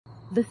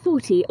The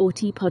Thoughty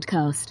Autie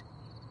Podcast.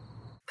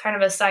 Kind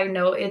of a side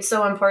note, it's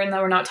so important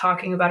that we're not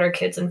talking about our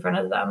kids in front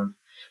of them.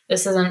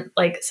 This isn't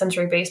like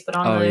sensory based, but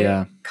on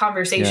the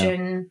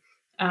conversation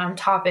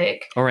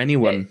topic. Or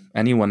anyone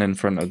in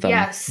front of them.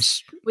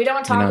 Yes. We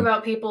don't talk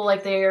about people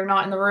like they are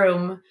not in the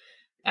room.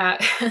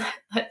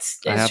 It's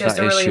just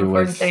a really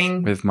important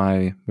thing. With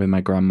my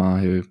grandma,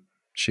 who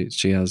she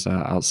has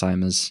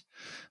Alzheimer's,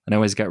 and I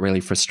always get really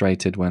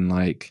frustrated when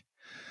like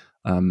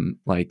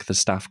the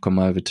staff come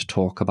over to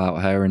talk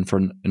about her in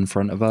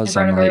front of us.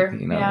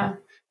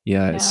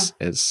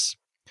 It's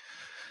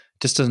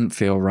just doesn't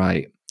feel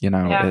right.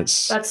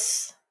 It's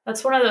that's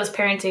one of those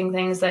parenting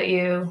things that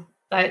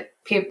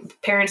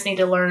parents need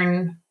to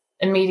learn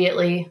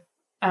immediately,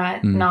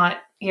 not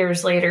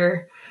years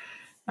later.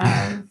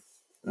 The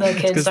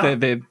kids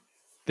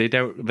they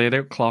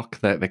don't clock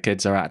that the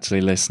kids are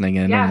actually listening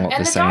in on what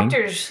they're saying.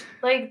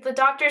 The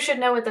doctors should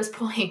know at this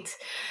point.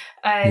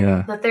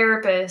 The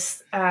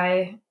therapist,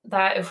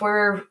 that if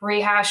we're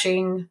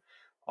rehashing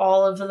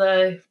all of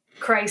the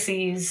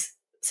crises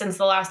since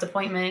the last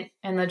appointment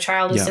and the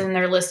child is sitting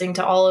there listening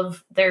to all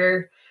of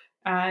their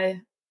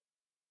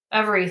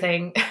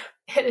everything,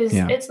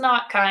 it's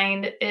not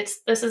kind.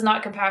 This is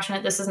not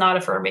compassionate. This is not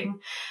affirming.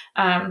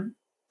 So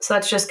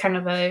that's just kind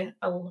of a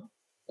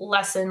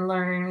lesson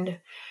learned,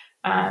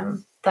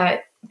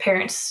 that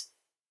parents,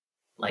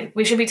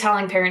 we should be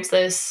telling parents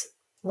this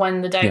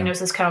when the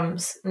diagnosis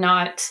comes,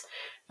 not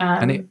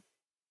and it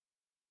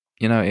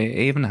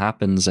even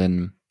happens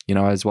in,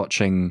 I was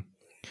watching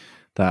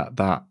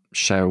that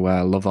show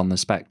Love on the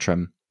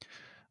Spectrum,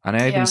 and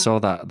I even saw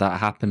that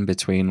happen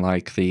between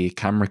the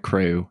camera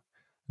crew,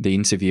 the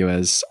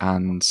interviewers,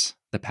 and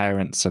the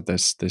parents of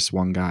this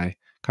one guy.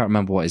 Can't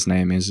remember what his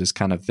name is. Is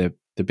kind of the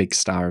big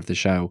star of the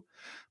show,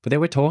 but they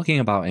were talking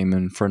about him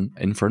in front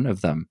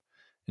of them,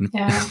 in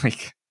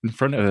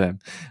front of them.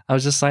 I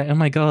was just like, oh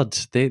my god,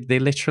 they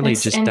literally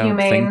just inhumane.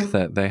 Don't think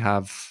that they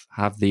have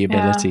the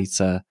ability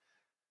to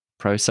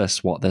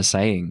process what they're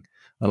saying,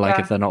 or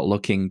if they're not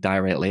looking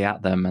directly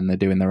at them and they're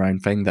doing their own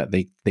thing, that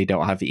they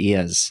don't have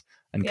ears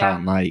and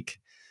can't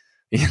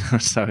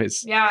so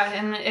it's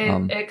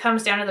and it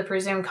comes down to the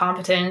presumed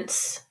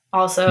competence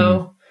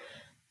also.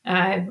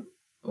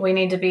 We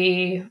need to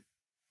be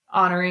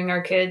honoring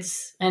our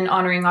kids and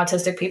honoring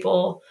autistic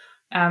people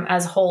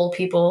as whole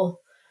people.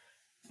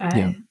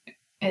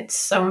 It's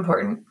so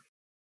important.